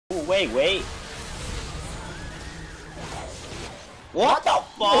wait. What the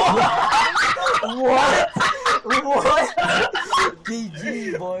fuck? What?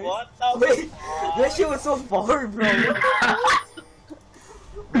 GG, boy. What the Wait, that shit was so far, bro.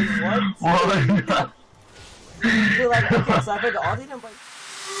 What? You're like, okay, so I put the audio number.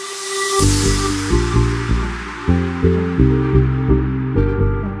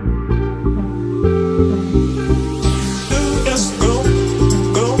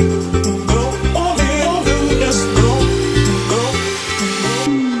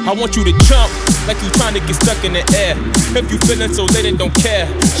 I want you to jump like you trying to get stuck in the air. If you feeling so lit and don't care,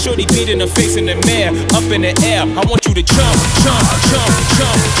 shorty beating her face in the mirror, up in the air. I want you to jump, jump, jump,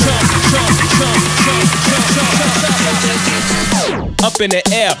 jump, jump, jump, jump, jump, jump, jump, up in the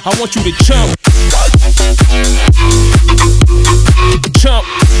air. I want you to jump, jump.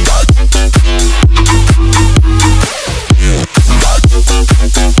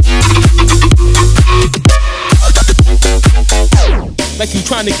 Like you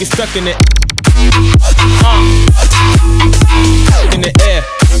trying to get stuck in it. In the air.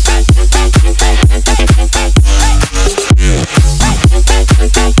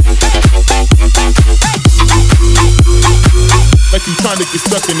 Like you trying to get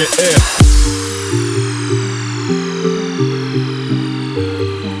stuck in the air.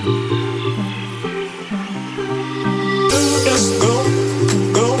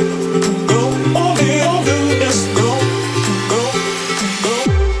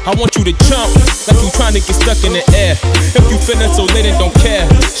 I want you to jump like you trying to get stuck in the air. If you feeling so lit and don't care,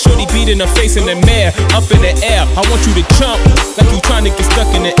 shorty beating her face in the mirror, up in the air. I want you to jump like you trying to get stuck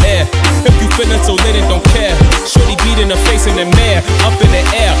in the air. If you feeling so lit and don't care, shorty beating her face in the mirror, up in the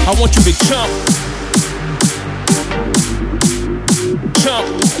air. I want you to jump, jump.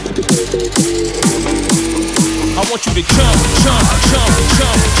 I want you to jump, jump, jump,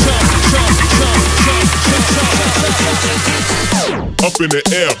 jump, jump, jump, jump, jump, jump, jump, up in the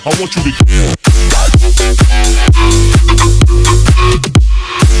air. I want you to jump,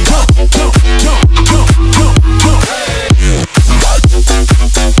 jump, jump, jump, jump, jump.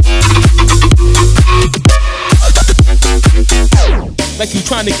 Like you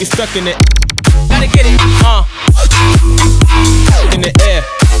trying to get stuck in it. Gotta get it,